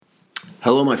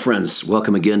Hello, my friends.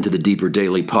 Welcome again to the Deeper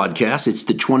Daily Podcast. It's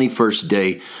the 21st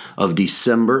day of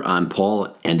December. I'm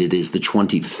Paul, and it is the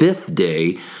 25th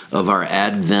day of our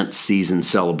Advent season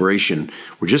celebration.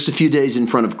 We're just a few days in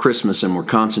front of Christmas, and we're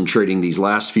concentrating these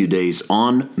last few days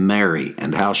on Mary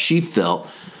and how she felt,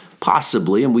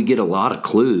 possibly, and we get a lot of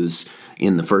clues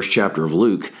in the first chapter of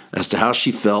Luke as to how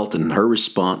she felt and her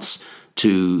response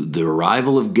to the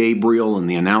arrival of Gabriel and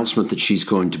the announcement that she's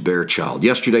going to bear a child.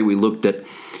 Yesterday we looked at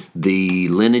the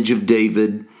lineage of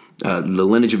David, the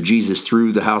lineage of Jesus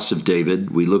through the house of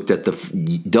David. We looked at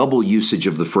the double usage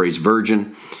of the phrase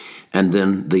virgin, and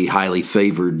then the highly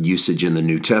favored usage in the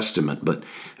New Testament. But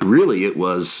really it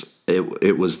was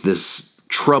this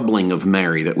troubling of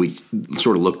Mary that we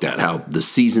sort of looked at, how the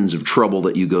seasons of trouble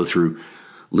that you go through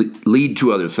lead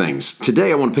to other things.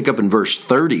 Today I want to pick up in verse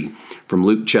 30 from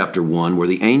Luke chapter 1, where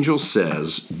the angel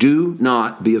says, "Do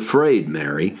not be afraid,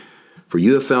 Mary, for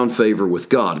you have found favor with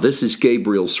God." This is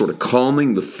Gabriel sort of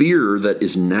calming the fear that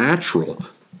is natural.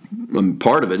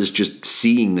 Part of it is just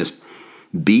seeing this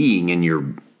being in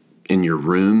your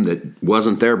room that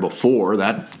wasn't there before.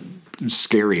 That's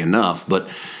scary enough, but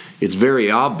it's very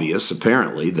obvious,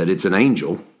 apparently, that it's an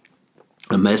angel,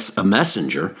 a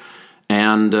messenger.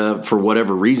 And for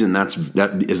whatever reason,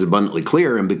 that is abundantly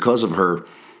clear. And because of her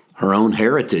own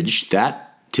heritage,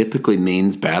 that typically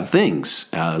means bad things.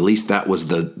 At least that was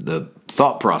the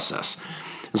thought process.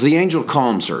 So the angel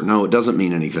calms her. No, it doesn't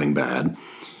mean anything bad.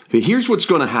 But here's what's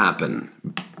going to happen.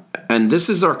 And this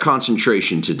is our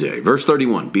concentration today. Verse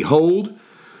 31, "Behold,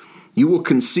 you will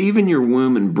conceive in your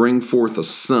womb and bring forth a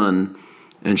son,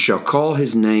 and shall call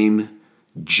his name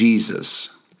Jesus."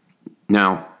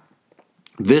 Now,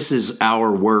 this is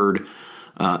our word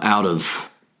out of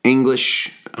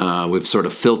English. We've sort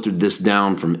of filtered this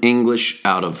down from English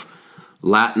out of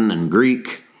Latin and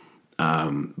Greek.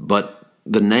 But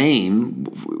the name,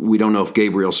 we don't know if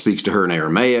Gabriel speaks to her in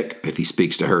Aramaic, if he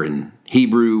speaks to her in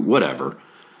Hebrew, whatever.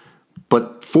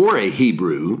 But for a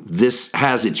Hebrew, this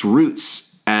has its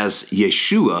roots as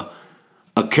Yeshua,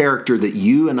 a character that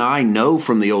you and I know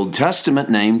from the Old Testament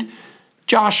named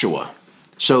Joshua.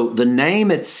 So the name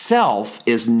itself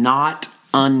is not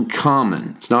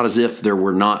uncommon. It's not as if there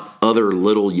were not other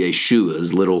little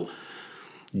Yeshuas, little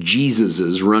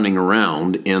Jesuses running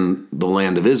around in the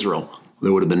land of Israel.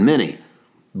 There would have been many.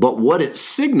 But what it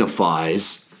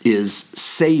signifies is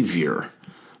Savior,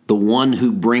 the one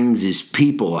who brings his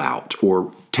people out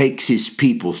or takes his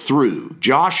people through.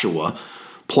 Joshua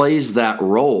plays that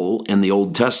role in the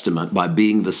Old Testament by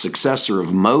being the successor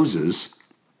of Moses.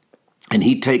 And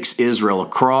he takes Israel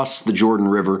across the Jordan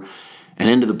River and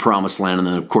into the Promised Land. And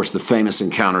then, of course, the famous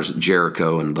encounters at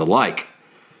Jericho and the like.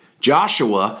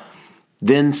 Joshua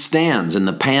then stands in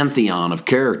the pantheon of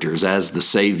characters as the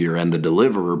Savior and the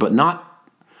Deliverer, but not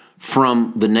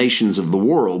from the nations of the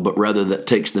world, but rather that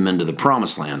takes them into the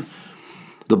Promised Land.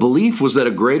 The belief was that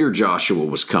a greater Joshua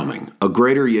was coming, a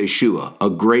greater Yeshua, a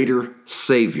greater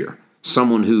Savior,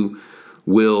 someone who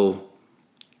will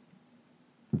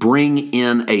bring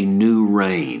in a new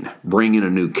reign, bring in a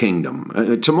new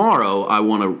kingdom. Tomorrow, I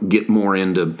want to get more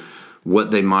into what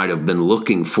they might have been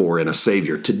looking for in a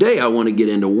Savior. Today, I want to get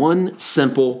into one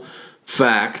simple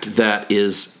fact that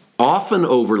is often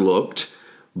overlooked,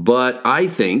 but I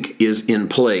think is in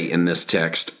play in this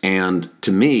text, and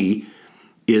to me,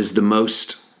 is the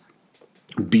most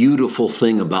beautiful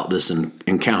thing about this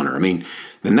encounter. I mean,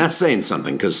 and that's saying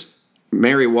something, because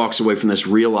Mary walks away from this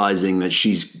realizing that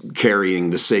she's carrying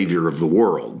the Savior of the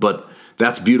world, but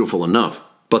that's beautiful enough.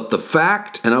 But the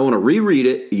fact, and I want to reread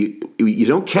it, you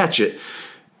don't catch it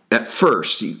at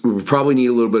first. You probably need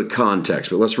a little bit of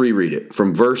context, but let's reread it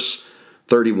from verse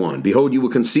 31. "Behold, you will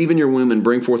conceive in your womb and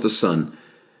bring forth a son,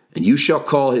 and you shall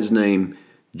call his name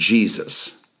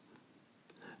Jesus."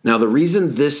 Now, the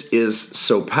reason this is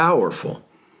so powerful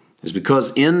is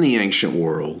because in the ancient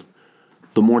world,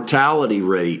 the mortality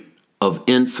rate of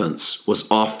infants was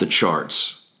off the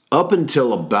charts. Up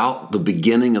until about the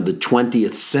beginning of the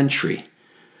 20th century,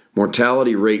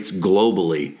 mortality rates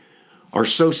globally are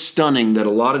so stunning that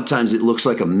a lot of times it looks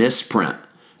like a misprint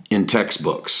in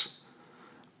textbooks.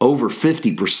 Over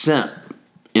 50%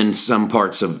 in some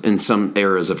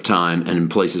eras of time and in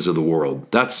places of the world.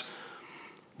 That's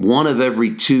one of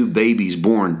every two babies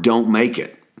born don't make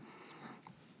it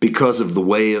because of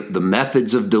the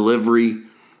methods of delivery,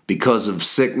 because of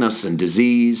sickness and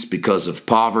disease, because of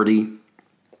poverty,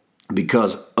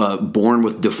 because born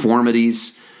with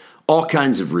deformities, all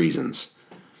kinds of reasons.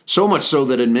 So much so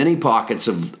that in many pockets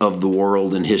of the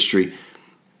world and history,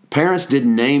 parents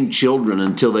didn't name children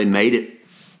until they made it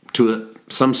to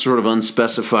some sort of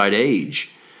unspecified age.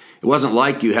 It wasn't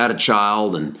like you had a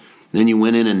child and Then you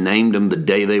went in and named them the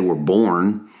day they were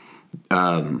born.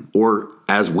 Or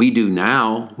as we do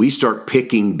now, we start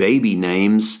picking baby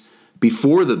names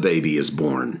before the baby is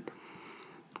born.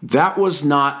 That was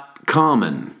not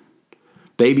common.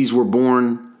 Babies were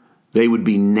born, they would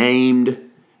be named.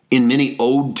 In many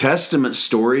Old Testament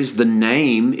stories, the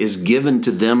name is given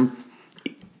to them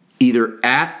either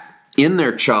in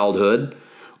their childhood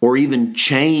or even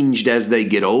changed as they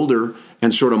get older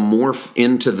and sort of morph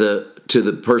into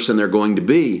the person they're going to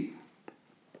be.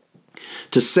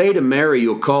 To say to Mary,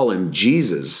 you'll call him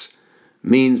Jesus,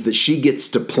 means that she gets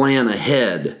to plan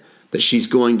ahead, that she's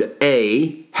going to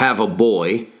A, have a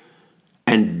boy,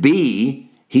 and B,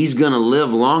 he's going to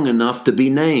live long enough to be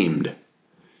named.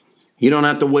 You don't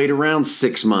have to wait around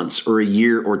 6 months or a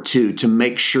year or two to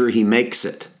make sure he makes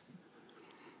it.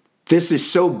 This is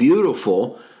so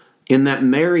beautiful in that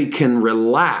Mary can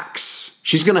relax.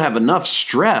 She's going to have enough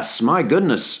stress. My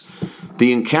goodness,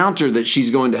 the encounter that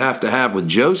she's going to have with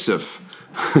Joseph,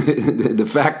 the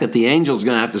fact that the angel's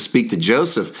going to have to speak to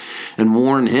Joseph and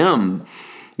warn him,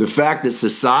 the fact that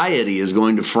society is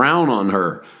going to frown on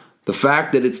her, the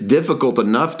fact that it's difficult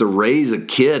enough to raise a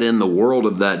kid in the world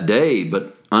of that day,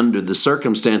 but under the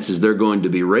circumstances they're going to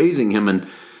be raising him, and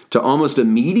to almost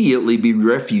immediately be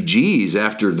refugees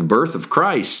after the birth of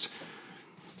Christ.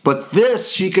 But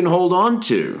this she can hold on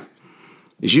to.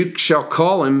 You shall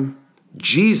call him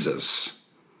Jesus.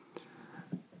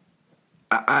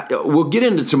 We'll get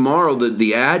into tomorrow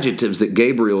the adjectives that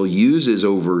Gabriel uses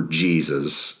over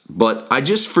Jesus, but I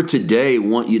just for today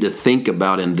want you to think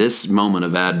about in this moment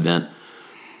of Advent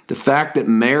the fact that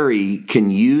Mary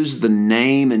can use the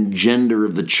name and gender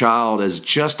of the child as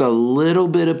just a little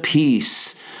bit of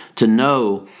peace to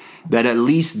know that at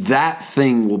least that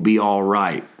thing will be all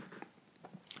right.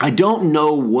 I don't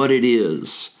know what it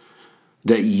is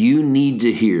that you need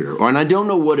to hear, and I don't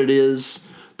know what it is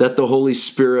that the Holy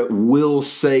Spirit will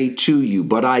say to you,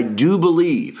 but I do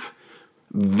believe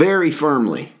very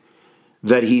firmly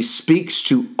that he speaks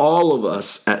to all of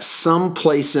us at some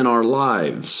place in our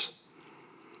lives,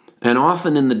 and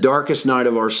often in the darkest night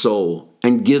of our soul,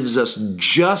 and gives us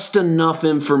just enough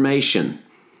information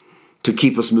to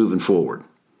keep us moving forward.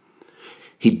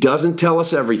 He doesn't tell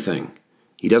us everything.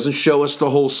 He doesn't show us the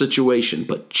whole situation,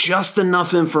 but just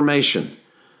enough information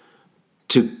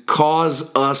to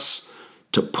cause us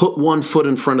to put one foot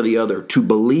in front of the other, to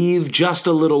believe just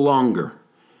a little longer.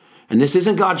 And this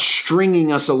isn't God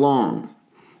stringing us along.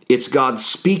 It's God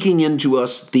speaking into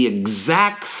us the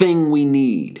exact thing we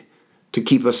need to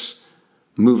keep us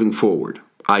moving forward.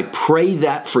 I pray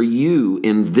that for you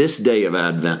in this day of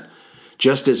Advent.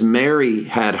 Just as Mary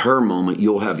had her moment,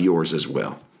 you'll have yours as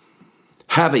well.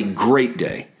 Have a great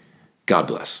day. God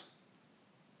bless.